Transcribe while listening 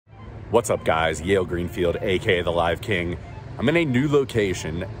What's up, guys? Yale Greenfield, aka the Live King. I'm in a new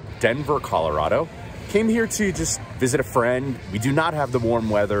location, Denver, Colorado. Came here to just visit a friend. We do not have the warm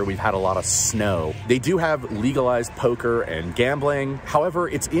weather. We've had a lot of snow. They do have legalized poker and gambling. However,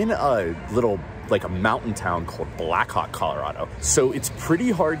 it's in a little, like a mountain town called Blackhawk, Colorado. So it's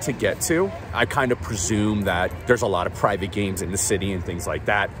pretty hard to get to. I kind of presume that there's a lot of private games in the city and things like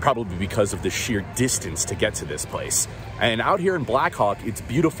that, probably because of the sheer distance to get to this place. And out here in Blackhawk, it's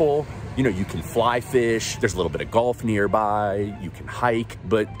beautiful. You know, you can fly fish, there's a little bit of golf nearby, you can hike,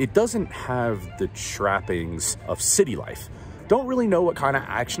 but it doesn't have the trappings of city life. Don't really know what kind of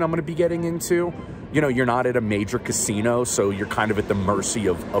action I'm gonna be getting into. You know, you're not at a major casino, so you're kind of at the mercy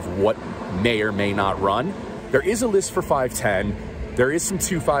of what may or may not run. There is a list for 5-10. There is some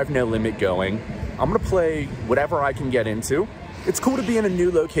 2-5 no limit going. I'm gonna play whatever I can get into. It's cool to be in a new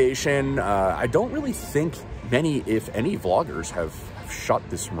location. I don't really think many, if any, vloggers have shot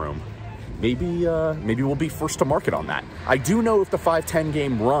this room. Maybe we'll be first to market on that. I do know if the 5-10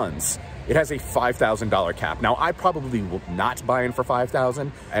 game runs, it has a $5,000 cap. Now, I probably will not buy in for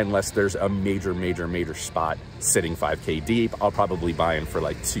 $5,000 unless there's a major spot sitting 5K deep. I'll probably buy in for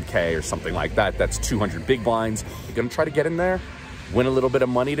like 2K or something like that. That's 200 big blinds. I'm gonna try to get in there, win a little bit of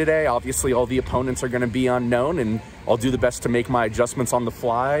money today. Obviously, all the opponents are gonna be unknown, and I'll do the best to make my adjustments on the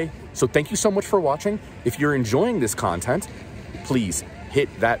fly. So thank you so much for watching. If you're enjoying this content, please hit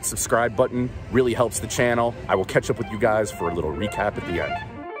that subscribe button. Really helps the channel. I will catch up with you guys for a little recap at the end.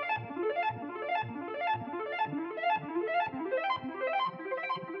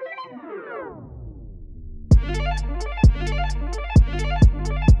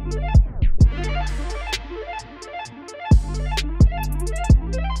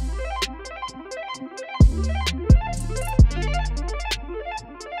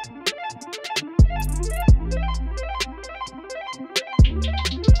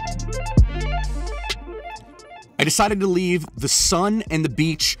 I decided to leave the sun and the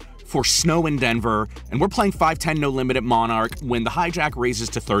beach for snow in Denver, and we're playing 5-10 no limit at Monarch when the hijack raises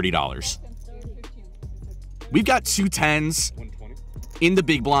to $30. We've got 2 10s in the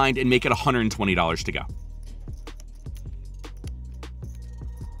big blind and make it $120 to go.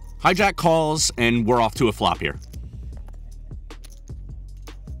 Hijack calls, and we're off to a flop here.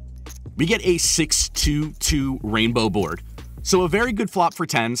 We get a 6-2-2 rainbow board, so a very good flop for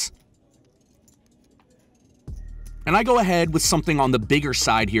 10s. And I go ahead with something on the bigger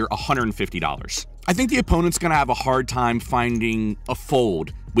side here, $150. I think the opponent's gonna have a hard time finding a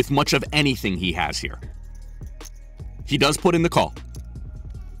fold with much of anything he has here. He does put in the call.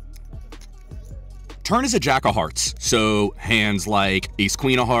 Turn is a jack of hearts, so hands like ace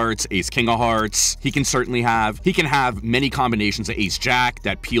queen of hearts, ace king of hearts, he can certainly have. He can have many combinations of ace jack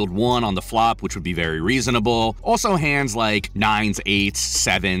that peeled 1 on the flop, which would be very reasonable. Also hands like 9s, 8s,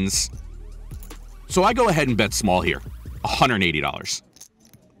 7s. So I go ahead and bet small here, $180.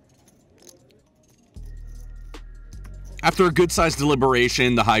 After a good-sized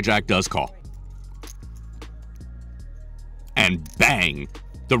deliberation, the hijack does call. And bang!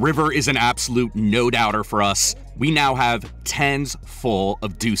 The river is an absolute no-doubter for us. We now have 10s full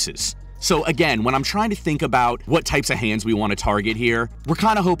of deuces. So again, when I'm trying to think about what types of hands we want to target here, we're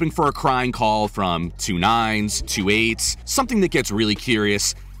kind of hoping for a crying call from 2 9s, 2 8s, something that gets really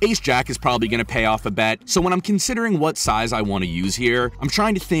curious. Ace jack is probably going to pay off a bet. So when I'm considering what size I want to use here, I'm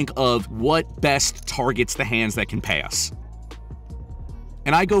trying to think of what best targets the hands that can pay us.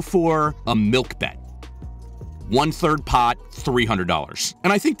 And I go for a milk bet. 1/3 pot, $300.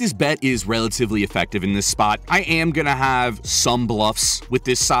 And I think this bet is relatively effective in this spot. I am going to have some bluffs with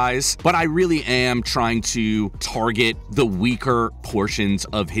this size, but I really am trying to target the weaker portions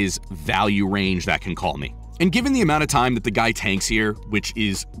of his value range that can call me. And given the amount of time that the guy tanks here, which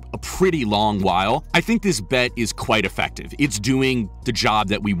is a pretty long while, I think this bet is quite effective. It's doing the job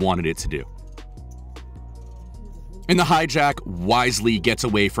that we wanted it to do. And the hijack wisely gets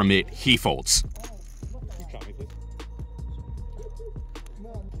away from it. He folds.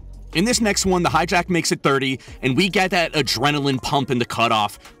 In this next one, the hijack makes it 30, and we get that adrenaline pump in the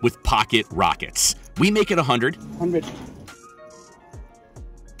cutoff with pocket rockets. We make it 100.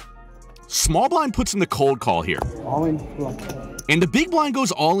 Small blind puts in the cold call here. All in. And the big blind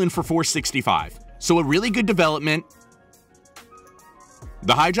goes all in for 465. So a really good development.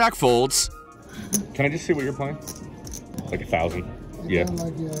 The hijack folds. Can I just see what you're playing? Like 1,000. Yeah.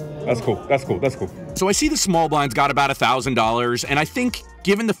 That's cool. That's cool. That's cool. So I see the small blind's got about $1,000, and I think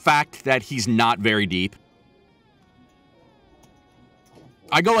given the fact that he's not very deep,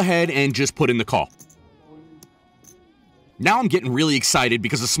 I go ahead and just put in the call. Now I'm getting really excited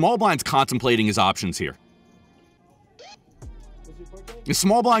because the small blind's contemplating his options here. Was your birthday? The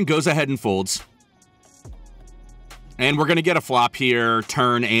small blind goes ahead and folds. And we're going to get a flop here,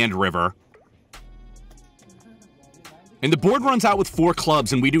 turn and river. And the board runs out with 4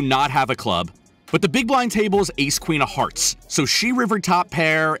 clubs, and we do not have a club. But the big blind table is ace queen of hearts. So she rivered top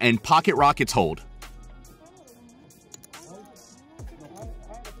pair and pocket rockets hold.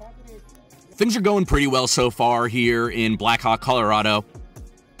 Things are going pretty well so far here in Blackhawk, Colorado.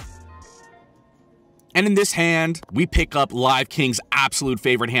 And in this hand, we pick up Live King's absolute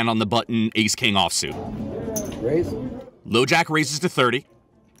favorite hand on the button, ace king offsuit. Raise. Low jack raises to 30.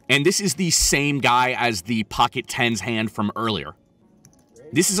 And this is the same guy as the pocket 10s hand from earlier.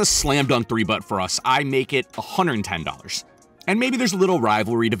 This is a slam dunk 3-bet for us. I make it $110. And maybe there's a little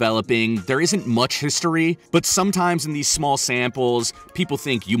rivalry developing. There isn't much history, but sometimes in these small samples, people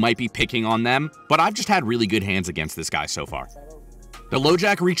think you might be picking on them. But I've just had really good hands against this guy so far. The low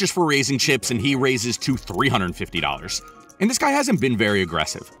jack reaches for raising chips, and he raises to $350. And this guy hasn't been very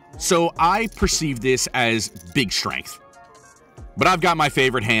aggressive. So I perceive this as big strength. But I've got my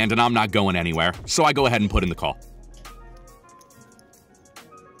favorite hand, and I'm not going anywhere. So I go ahead and put in the call.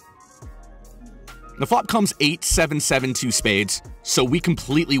 The flop comes 8, 7, 7, 2 spades, so we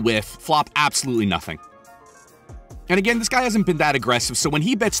completely whiff, flop absolutely nothing. And again, this guy hasn't been that aggressive, so when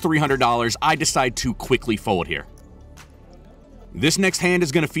he bets $300, I decide to quickly fold here. This next hand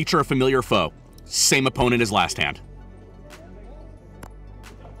is going to feature a familiar foe. Same opponent as last hand.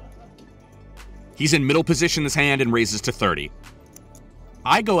 He's in middle position this hand and raises to 30.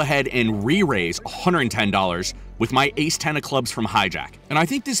 I go ahead and re-raise $110 with my ace-10 of clubs from hijack. And I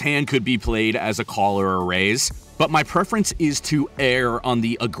think this hand could be played as a call or a raise, but my preference is to err on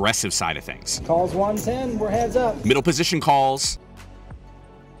the aggressive side of things. Calls 110, we're heads up. Middle position calls.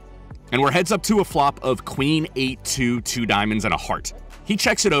 And we're heads up to a flop of queen, 8, 2, 2 diamonds, and a heart. He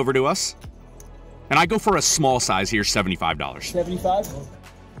checks it over to us. And I go for a small size here, $75. 75?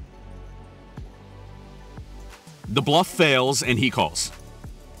 The bluff fails, and he calls.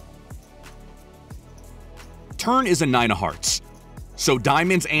 Turn is a 9 of hearts. So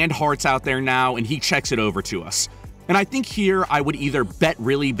diamonds and hearts out there now, and he checks it over to us. And I think here I would either bet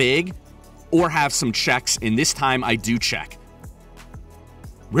really big or have some checks, and this time I do check.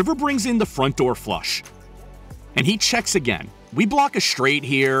 River brings in the front door flush. And he checks again. We block a straight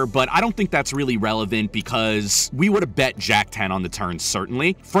here, but I don't think that's really relevant because we would have bet Jack 10 on the turn,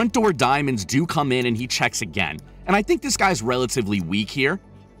 certainly. Front door diamonds do come in, and he checks again. And I think this guy's relatively weak here.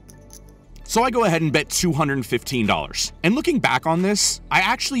 So I go ahead and bet $215. And looking back on this, I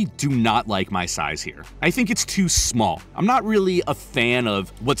actually do not like my size here. I think it's too small. I'm not really a fan of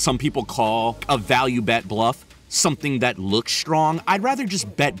what some people call a value bet bluff, something that looks strong. I'd rather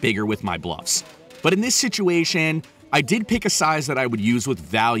just bet bigger with my bluffs. But in this situation, I did pick a size that I would use with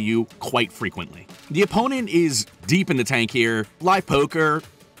value quite frequently. The opponent is deep in the tank here. Live poker,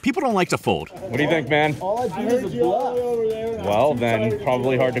 people don't like to fold. What do you think, man? All I do is a bluff. Well, then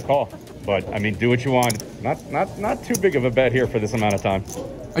probably hard to call. But I mean, do what you want. Not too big of a bet here for this amount of time.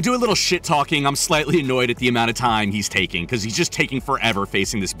 I do a little shit talking. I'm slightly annoyed at the amount of time he's taking because he's just taking forever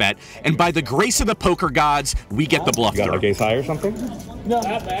facing this bet. And by the grace of the poker gods, we get the bluff You got through. like ace high or something? No,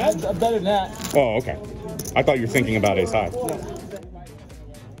 not bad. Better than that. Oh, okay. I thought you were thinking about ace high.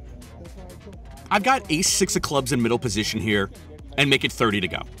 I've got ace 6 of clubs in middle position here and make it 30 to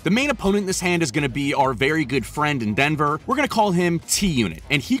go. The main opponent in this hand is going to be our very good friend in Denver. We're going to call him T-Unit,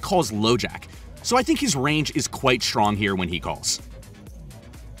 and he calls low jack. So I think his range is quite strong here when he calls.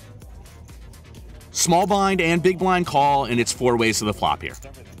 Small blind and big blind call, and it's 4 ways to the flop here.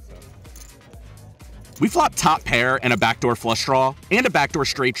 We flop top pair and a backdoor flush draw and a backdoor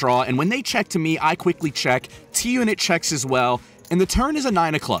straight draw, and when they check to me, I quickly check. T-Unit checks as well, and the turn is a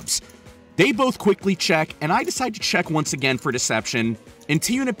 9 of clubs. They both quickly check, and I decide to check once again for deception, and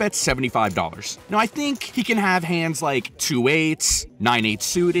T-Unit bets $75. Now, I think he can have hands like 2-8s, 9-8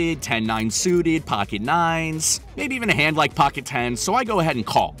 suited, 10-9 suited, pocket 9s, maybe even a hand like pocket 10s, so I go ahead and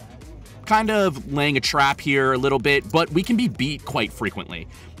call. Kind of laying a trap here a little bit, but we can be beat quite frequently.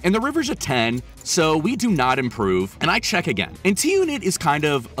 And the river's a 10, so we do not improve, and I check again. And T-Unit is kind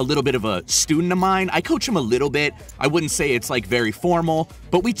of a little bit of a student of mine. I coach him a little bit. I wouldn't say it's like very formal,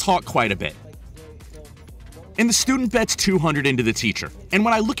 but we talk quite a bit. And the student bets 200 into the teacher. And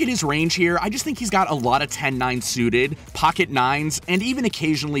when I look at his range here, I just think he's got a lot of 10-9 suited, pocket 9s, and even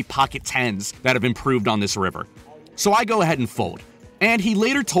occasionally pocket 10s that have improved on this river. So I go ahead and fold. And he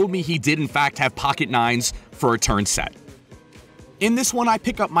later told me he did in fact have pocket 9s for a turn set. In this one, I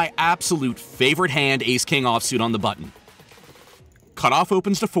pick up my absolute favorite hand, ace-king offsuit on the button. Cutoff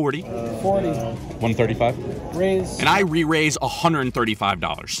opens to 40. 40. 135. Raise. And I re-raise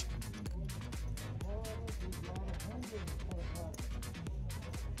 $135.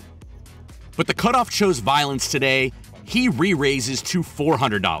 But the cutoff chose violence today. He re-raises to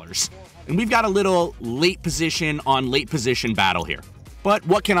 $400. And we've got a little late position on late position battle here. But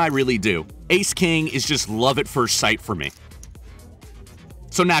what can I really do? Ace-King is just love at first sight for me.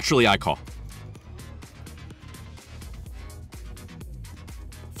 So naturally, I call.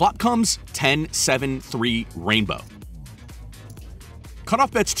 Flop comes 10-7-3 rainbow. Cutoff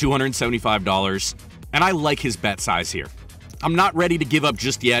bet's $275, and I like his bet size here. I'm not ready to give up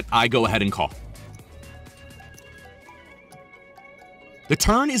just yet. I go ahead and call. The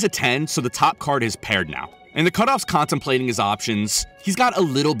turn is a 10, so the top card is paired now. And the cutoff's contemplating his options. He's got a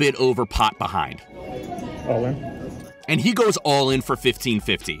little bit over pot behind. All in. And he goes all in for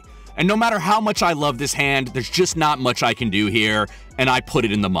 $15.50. And no matter how much I love this hand, there's just not much I can do here, and I put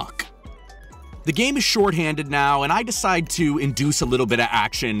it in the muck. The game is shorthanded now, and I decide to induce a little bit of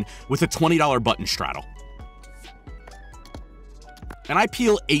action with a $20 button straddle. And I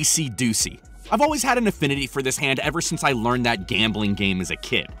peel AC Deucey. I've always had an affinity for this hand ever since I learned that gambling game as a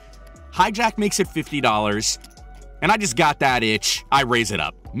kid. Hijack makes it $50, and I just got that itch. I raise it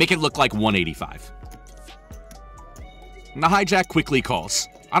up, make it look like $185. And the hijack quickly calls.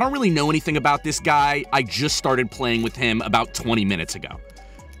 I don't really know anything about this guy. I just started playing with him about 20 minutes ago.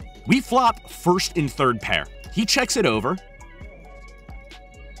 We flop first and third pair. He checks it over.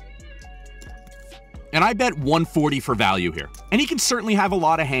 And I bet 140 for value here. And he can certainly have a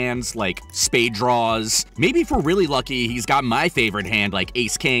lot of hands like spade draws. Maybe if we're really lucky, he's got my favorite hand like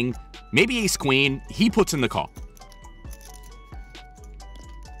ace king, maybe ace queen. He puts in the call.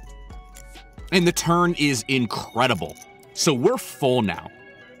 And the turn is incredible. So we're full now.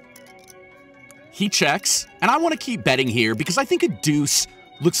 He checks, and I want to keep betting here because I think a deuce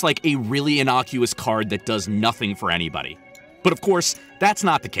looks like a really innocuous card that does nothing for anybody. But of course, that's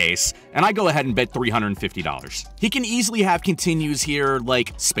not the case, and I go ahead and bet $350. He can easily have continues here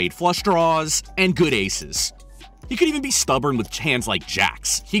like spade flush draws and good aces. He could even be stubborn with hands like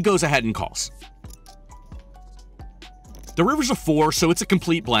jacks. He goes ahead and calls. The river's a 4, so it's a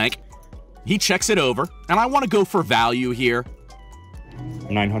complete blank. He checks it over, and I want to go for value here.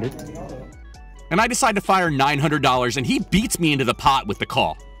 900. And I decide to fire $900, and he beats me into the pot with the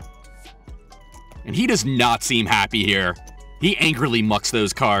call. And he does not seem happy here. He angrily mucks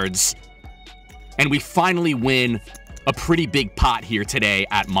those cards. And we finally win a pretty big pot here today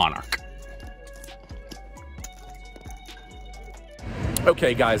at Monarch.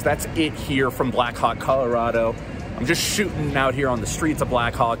 Okay, guys, that's it here from Black Hawk, Colorado. I'm just shooting out here on the streets of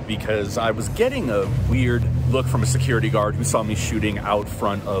Black Hawk because I was getting a weird look from a security guard who saw me shooting out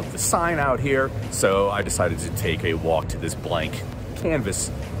front of the sign out here. So I decided to take a walk to this blank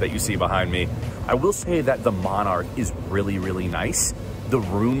canvas that you see behind me. I will say that the Monarch is really, really nice. The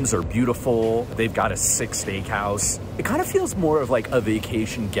rooms are beautiful. They've got a sick steakhouse. It kind of feels more of like a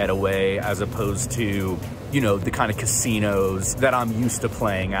vacation getaway as opposed to, you know, the kind of casinos that I'm used to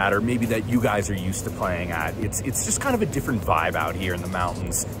playing at, or maybe that you guys are used to playing at. It's just kind of a different vibe out here in the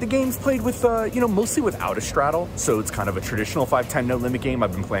mountains. The game's played with, you know, mostly without a straddle, so it's kind of a traditional 5-10 no limit game.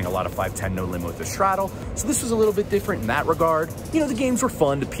 I've been playing a lot of 5-10 no limit with a straddle, so this was a little bit different in that regard. You know, the games were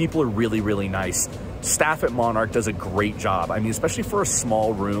fun. The people are really, really nice. Staff at Monarch does a great job. I mean, especially for a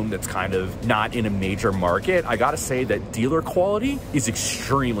small room that's kind of not in a major market, I gotta say that dealer quality is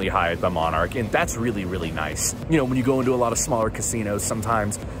extremely high at the Monarch, and that's really, really nice. You know, when you go into a lot of smaller casinos,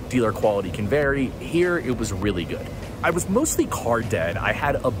 sometimes dealer quality can vary. Here, it was really good. I was mostly card dead. I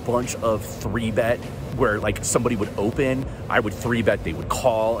had a bunch of 3-bet where like somebody would open, I would 3-bet, they would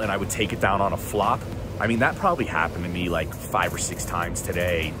call, and I would take it down on a flop. I mean, that probably happened to me like 5 or 6 times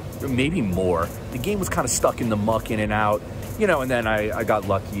today, maybe more. The game was kind of stuck in the muck in and out, you know, and then I got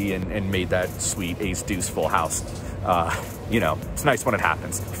lucky and made that sweet ace deuce full house. You know, it's nice when it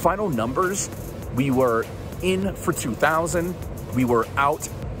happens. Final numbers, we were in for 2,000. We were out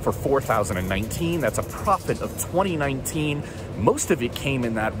for 4,019. That's a profit of 2019. Most of it came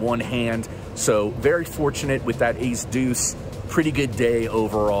in that one hand. So very fortunate with that ace deuce. Pretty good day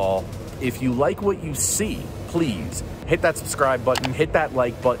overall. If you like what you see, please hit that subscribe button, hit that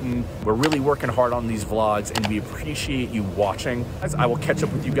like button. We're really working hard on these vlogs and we appreciate you watching. I will catch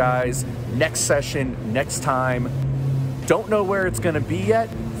up with you guys next session, next time. Don't know where it's gonna be yet.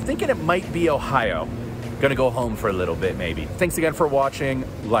 Thinking it might be Ohio. Gonna go home for a little bit maybe. Thanks again for watching.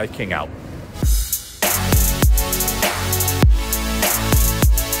 Live King out.